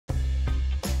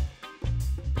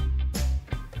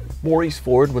Morrie's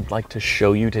Ford would like to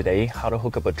show you today how to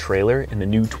hook up a trailer in the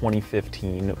new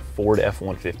 2015 Ford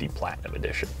F-150 Platinum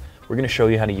Edition. We're going to show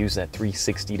you how to use that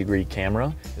 360-degree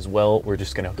camera. As well, we're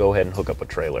just going to go ahead and hook up a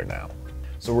trailer now.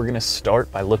 So we're going to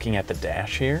start by looking at the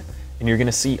dash here, and you're going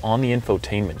to see on the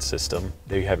infotainment system,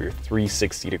 there you have your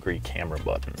 360-degree camera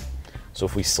button. So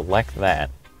if we select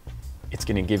that, it's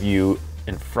going to give you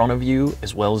in front of you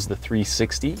as well as the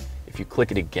 360. If you click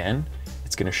it again,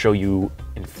 it's going to show you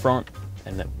in front,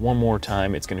 and then one more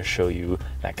time, it's going to show you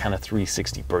that kind of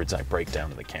 360 bird's eye breakdown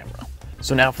of the camera.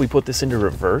 So now if we put this into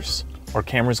reverse, our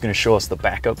camera is going to show us the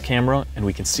backup camera, and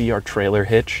we can see our trailer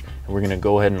hitch, and we're going to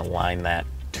go ahead and align that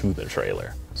to the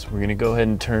trailer. So we're going to go ahead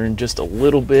and turn just a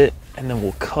little bit, and then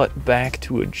we'll cut back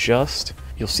to adjust.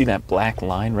 You'll see that black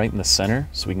line right in the center,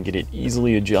 so we can get it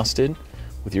easily adjusted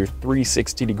with your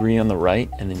 360 degree on the right,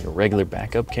 and then your regular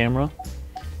backup camera.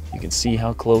 You can see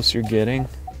how close you're getting.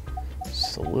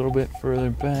 Just a little bit further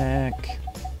back.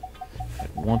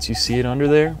 And once you see it under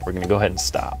there, we're gonna go ahead and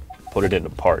stop, put it into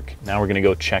park. Now we're gonna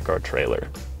go check our trailer.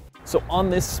 So on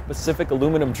this specific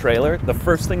aluminum trailer, the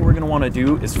first thing we're gonna wanna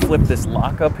do is flip this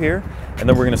lock up here, and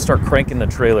then we're gonna start cranking the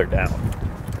trailer down.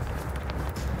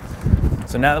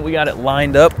 So now that we got it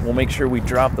lined up, we'll make sure we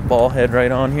drop the ball head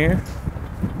right on here.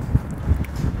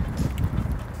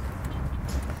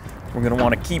 We're gonna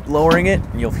wanna keep lowering it,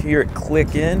 and you'll hear it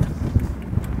click in.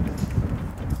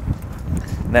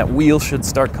 And that wheel should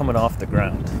start coming off the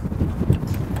ground.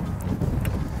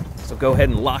 So go ahead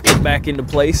and lock it back into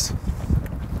place.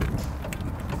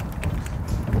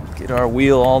 Get our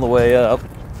wheel all the way up.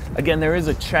 Again, there is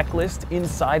a checklist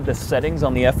inside the settings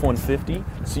on the F-150,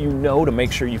 so you know to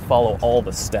make sure you follow all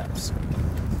the steps.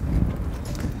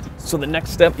 So the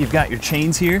next step, you've got your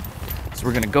chains here. So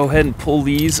we're gonna go ahead and pull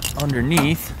these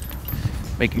underneath,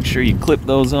 making sure you clip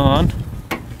those on.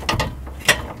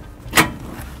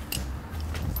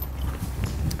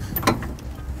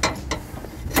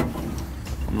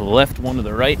 From the left, one to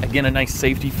the right. Again, a nice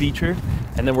safety feature.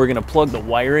 And then we're gonna plug the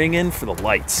wiring in for the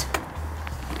lights.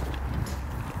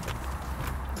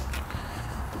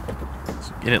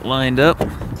 So get it lined up.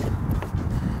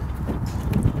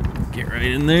 Get right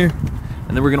in there.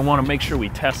 And then we're gonna wanna make sure we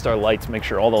test our lights, make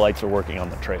sure all the lights are working on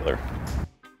the trailer.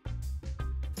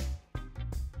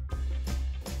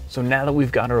 So now that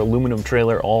we've got our aluminum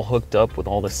trailer all hooked up with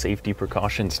all the safety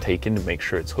precautions taken to make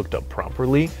sure it's hooked up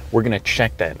properly, we're gonna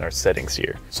check that in our settings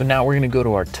here. So now we're gonna go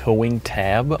to our towing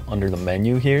tab under the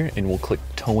menu here, and we'll click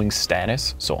towing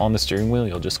status. So on the steering wheel,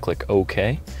 you'll just click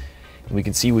OK. And we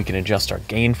can see we can adjust our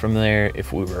gain from there.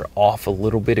 If we were off a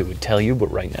little bit, it would tell you,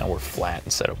 but right now we're flat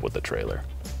and set up with the trailer.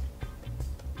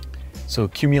 So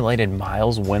accumulated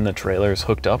miles when the trailer is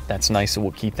hooked up, that's nice. So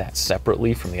we'll keep that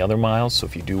separately from the other miles. So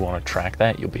if you do want to track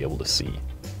that, you'll be able to see.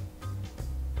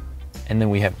 And then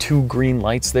we have two green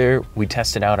lights there. We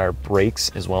tested out our brakes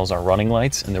as well as our running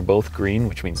lights, and they're both green,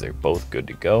 which means they're both good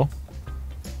to go.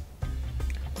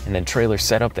 And then trailer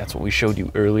setup, that's what we showed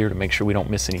you earlier to make sure we don't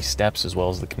miss any steps, as well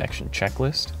as the connection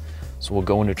checklist. So we'll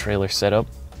go into trailer setup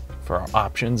for our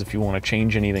options if you want to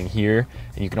change anything here,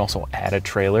 and you can also add a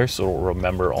trailer so it'll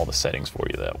remember all the settings for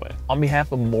you that way. On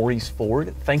behalf of Morrie's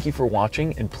Ford, thank you for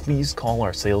watching, and please call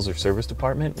our sales or service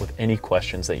department with any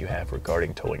questions that you have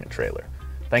regarding towing a trailer.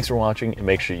 Thanks for watching, and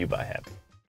make sure you buy happy.